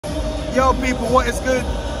Yo people, what is good?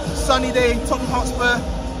 Sunny day, Tottenham Hotspur,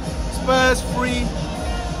 Spurs 3,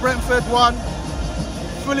 Brentford 1.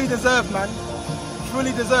 Fully deserved, man.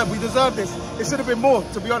 Fully deserved. We deserve this. It should have been more,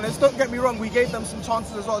 to be honest. Don't get me wrong, we gave them some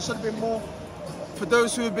chances as well. It should have been more. For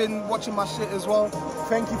those who have been watching my shit as well,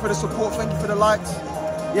 thank you for the support, thank you for the likes.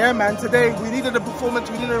 Yeah man, today we needed a performance,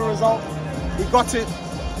 we needed a result. We got it.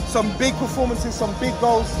 Some big performances, some big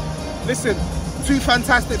goals. Listen, 2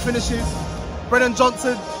 fantastic finishes. Brennan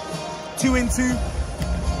Johnson, 2 in 2.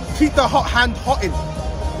 Keep the hot hand hotting,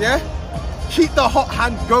 yeah? Keep the hot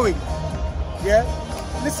hand going, yeah?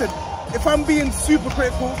 Listen, if I'm being super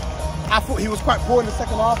critical, I thought he was quite poor in the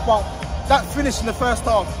second half, but that finish in the first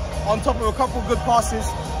half, on top of a couple of good passes,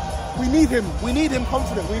 we need him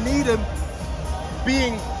confident. We need him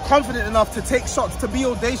being confident enough to take shots, to be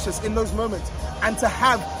audacious in those moments, and to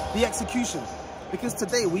have the execution. Because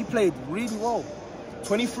today we played really well.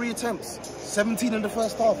 23 attempts, 17 in the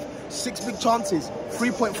first half, 6 big chances,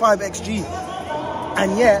 3.5 XG.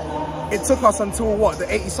 And yet, it took us until what, the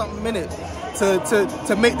 80-something minute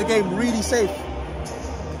to make the game really safe.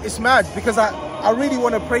 It's mad because I really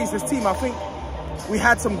want to praise this team. I think we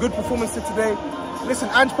had some good performances today. Listen,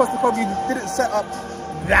 Ange Postecoglou didn't set up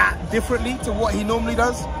that differently to what he normally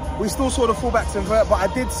does. We still saw the fullbacks invert, but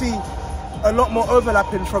I did see a lot more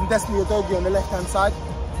overlapping from Destiny Udogie on the left-hand side.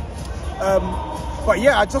 But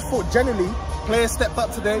yeah, I just thought generally players stepped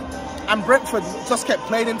up today, and Brentford just kept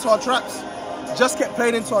playing into our traps. Just kept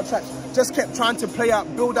playing into our traps. Just kept trying to play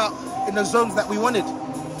out, build out in the zones that we wanted,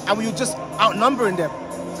 and we were just outnumbering them.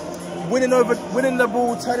 Winning the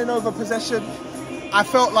ball, turning over possession. I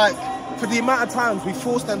felt like for the amount of times we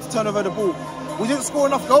forced them to turn over the ball, we didn't score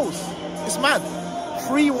enough goals. It's mad.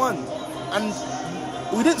 3-1,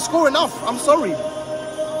 and we didn't score enough. I'm sorry.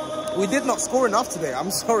 We did not score enough today.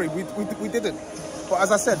 I'm sorry. We didn't. But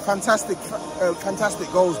as I said, fantastic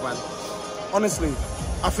goals, man. Honestly,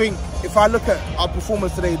 I think if I look at our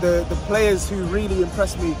performance today, the players who really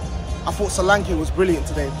impressed me, I thought Solanke was brilliant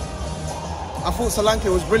today.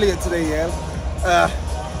 Yeah.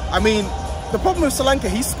 I mean, the problem with Solanke,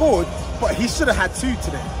 he scored, but he should have had 2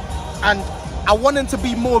 today. And I want him to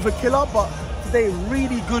be more of a killer, but today,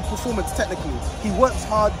 really good performance technically. He works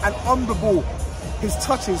hard, and on the ball, his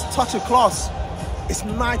touch of class. It's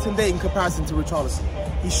night and day in comparison to Richarlison.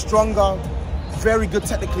 He's stronger, very good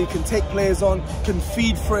technically, can take players on, can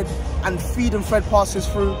feed Fred, and feed and Fred passes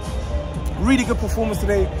through. Really good performance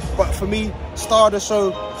today, but for me, star of the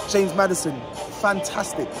show, James Maddison.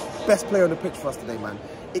 Fantastic. Best player on the pitch for us today, man.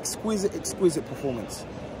 Exquisite performance.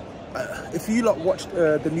 If you lot watched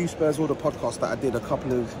the New Spurs Order podcast that I did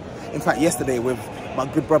in fact yesterday with my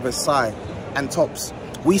good brothers Sai and Tobs,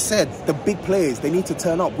 we said the big players, they need to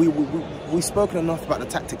turn up. We've spoken enough about the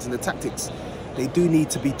tactics, and the tactics, they do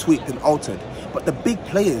need to be tweaked and altered. But the big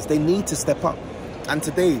players, they need to step up. And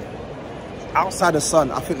today, outside of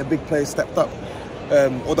Son, I think the big players stepped up.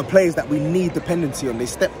 Or the players that we need dependency on, they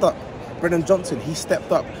stepped up. Brennan Johnson, he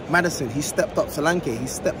stepped up. Maddison, he stepped up. Solanke, he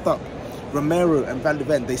stepped up. Romero and Van de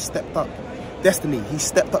Ven, they stepped up. Destiny, he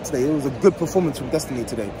stepped up today. It was a good performance from Destiny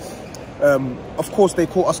today. Of course, they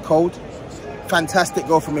caught us cold. Fantastic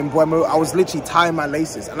goal from Mbeumo. I was literally tying my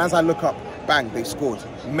laces, and as I look up, bang, they scored.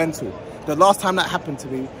 Mental. The last time that happened to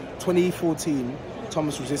me, 2014,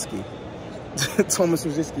 Thomas Rosicky. Thomas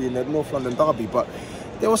Rosicky in the North London derby, but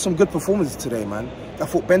there was some good performances today, man. I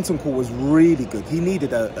thought Bentancur was really good. He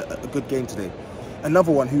needed a good game today.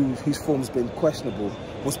 Another one whose form's been questionable,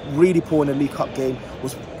 was really poor in the League Cup game.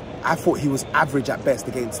 I thought he was average at best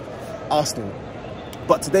against Arsenal.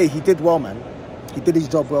 But today, he did well, man. He did his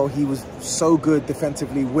job well. He was so good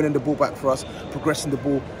defensively, winning the ball back for us, progressing the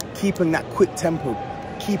ball, keeping that quick tempo,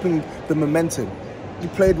 keeping the momentum. He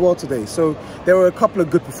played well today. So there were a couple of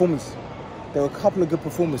good performances.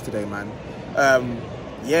 Today, man.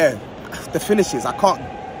 Yeah, the finishes. I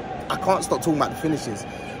can't stop talking about the finishes.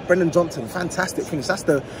 Brennan Johnson, fantastic finish. That's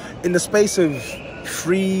in the space of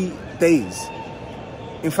 3 days.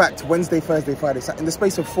 In fact, Wednesday, Thursday, Friday, in the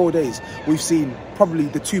space of 4 days, we've seen probably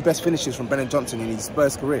the 2 best finishes from Brennan Johnson in his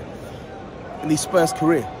Spurs career.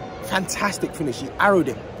 Fantastic finish. He arrowed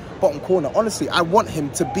it, bottom corner. Honestly, I want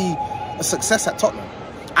him to be a success at Tottenham.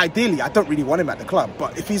 Ideally, I don't really want him at the club,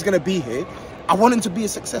 but if he's going to be here, I want him to be a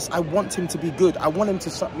success. I want him to be good. I want him to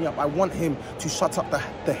shut me up. I want him to shut up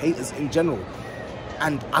the haters in general.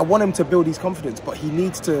 And I want him to build his confidence, but he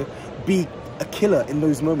needs to be a killer in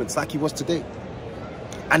those moments like he was today.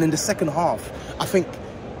 And in the second half, I think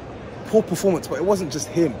poor performance, but it wasn't just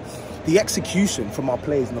him. The execution from our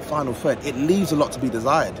players in the final third, it leaves a lot to be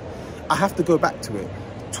desired. I have to go back to it.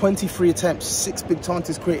 23 attempts, 6 big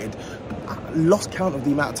chances created. I lost count of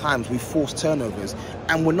the amount of times we forced turnovers,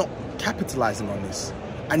 and we're not capitalising on this.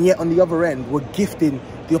 And yet on the other end, we're gifting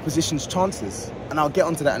the opposition's chances. And I'll get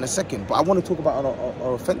onto that in a second. But I want to talk about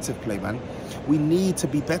our offensive play, man. We need to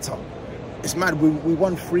be better. It's mad. We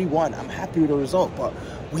won 3-1. I'm happy with the result, but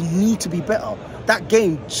we need to be better. That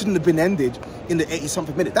game shouldn't have been ended in the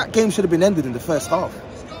 80-something minute. That game should have been ended in the first half.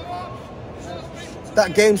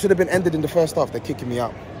 That game should have been ended in the first half. They're kicking me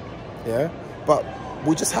out. Yeah? But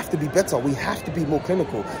we just have to be better. We have to be more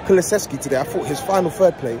clinical. Kulusevski today, I thought his final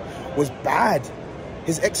third play was bad.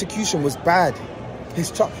 His execution was bad.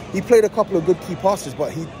 He played a couple of good key passes,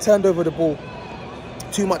 but he turned over the ball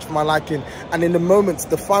too much for my liking. And in the moments,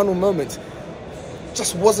 the final moments,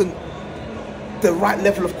 just wasn't the right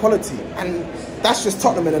level of quality. And that's just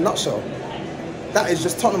Tottenham in a nutshell. That is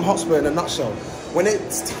just Tottenham Hotspur in a nutshell. When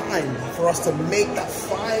it's time for us to make that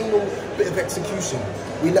final bit of execution,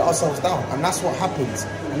 we let ourselves down. And that's what happens.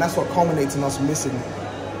 And that's what culminates in us missing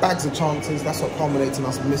bags of chances. That's what culminates in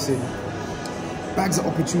us missing bags of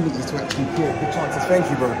opportunities to actually create good chances. Thank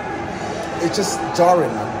you, bro. It's just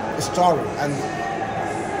jarring, man. It's jarring. And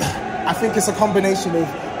I think it's a combination of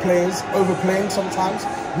players overplaying sometimes,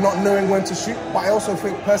 not knowing when to shoot, but I also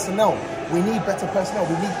think personnel. We need better personnel.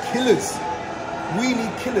 We need killers. We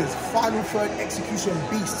need killers. Final third execution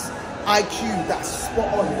beasts. IQ that's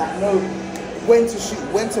spot on, that know when to shoot,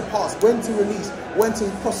 when to pass, when to release, when to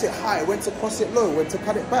cross it high, when to cross it low, when to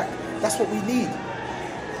cut it back. That's what we need.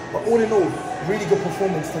 But all in all, really good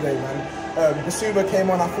performance today, man. Basuma came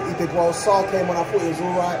on, I thought he did well. Sarr came on, I thought he was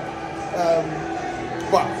all right.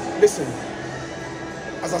 But listen,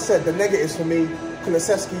 as I said, the negatives for me,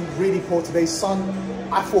 Kulusevski, really poor today. Son,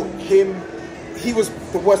 I thought he was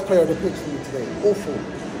the worst player on the pitch for me today. Awful.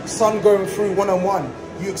 Son going through one-on-one,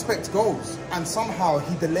 you expect goals. And somehow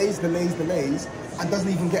he delays, and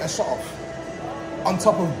doesn't even get a shot off. On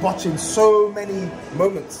top of botching so many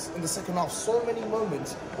moments in the second half, so many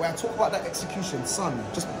moments where I talk about that execution, Son,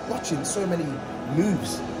 just botching so many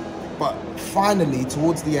moves. But finally,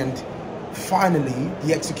 towards the end,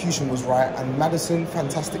 the execution was right, and Maddison,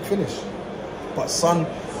 fantastic finish. But Son,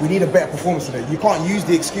 we need a better performance today. You can't use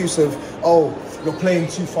the excuse of, oh, you're playing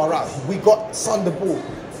too far out. We got Son the ball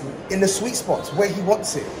in the sweet spots where he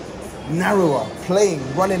wants it. Narrower, playing,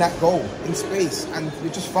 running at goal in space, and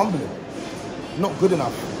we're just fumbling. Not good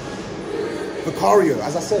enough. Vicario,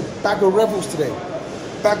 as I said, bag of rebels today.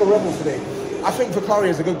 I think Vicario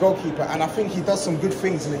is a good goalkeeper, and I think he does some good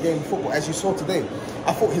things in the game of football, as you saw today.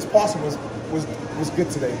 I thought his passing was good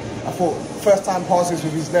today. I thought first time passes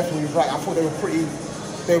with his left and his right, I thought they were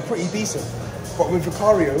pretty decent. But with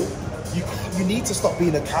Vicario, you need to stop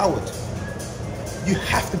being a coward. You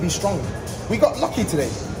have to be strong. We got lucky today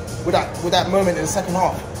with that moment in the second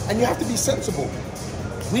half, and you have to be sensible.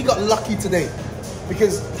 We got lucky today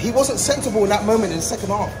because he wasn't sensible in that moment in the second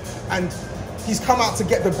half, and he's come out to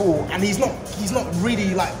get the ball, and he's not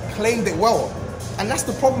really like claimed it well. And that's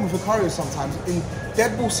the problem with Vicario sometimes in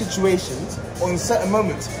dead ball situations or in certain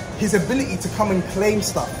moments. His ability to come and claim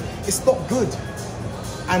stuff, it's not good.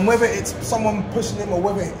 And whether it's someone pushing him or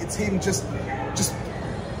whether it's him just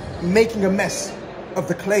making a mess of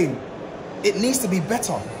the claim, it needs to be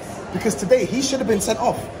better. Because today he should have been sent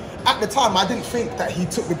off. At the time, I didn't think that he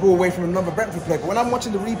took the ball away from another Brentford player. But when I'm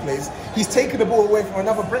watching the replays, he's taken the ball away from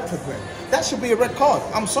another Brentford player. That should be a red card.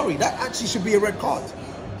 I'm sorry, that actually should be a red card.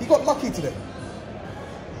 He got lucky today.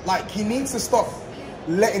 Like, he needs to stop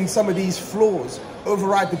letting some of these flaws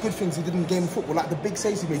override the good things he did in the game of football, like the big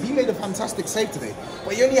saves he made. He made a fantastic save today,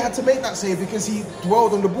 but he only had to make that save because he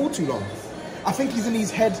dwelled on the ball too long. I think he's in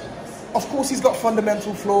his head. Of course, he's got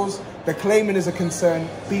fundamental flaws. The claiming is a concern,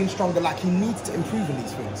 being stronger, like he needs to improve in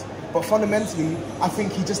these things. But fundamentally, I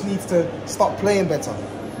think he just needs to stop playing better.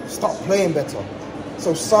 Stop playing better.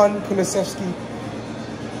 So Son, Kulusevski,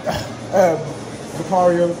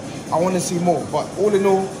 Vicario, I want to see more. But all in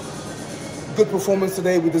all, good performance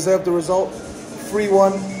today. We deserved the result.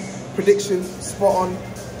 3-1, prediction, spot on.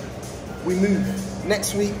 We move.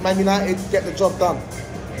 Next week, Man United, get the job done.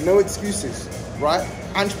 No excuses, right?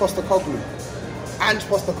 Ange Postecoglou,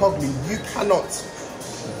 you cannot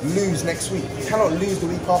lose next week. You cannot lose the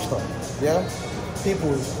week after, yeah? People,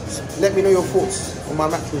 let me know your thoughts on my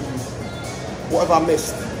match review. What have I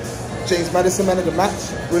missed? James Maddison, man of the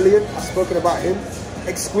match, brilliant. I've spoken about him.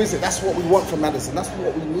 Exquisite, that's what we want from Maddison. That's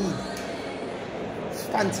what we need.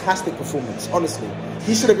 Fantastic performance, honestly.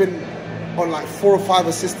 He should have been on like 4 or 5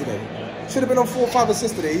 assists today. Should have been on 4 or 5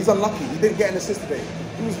 assists today. He's unlucky. He didn't get an assist today.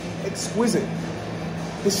 He was exquisite.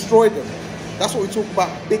 Destroyed them. That's what we talk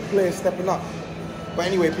about, big players stepping up. But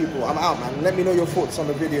anyway, people, I'm out, man. Let me know your thoughts on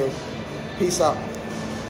the video. Peace out.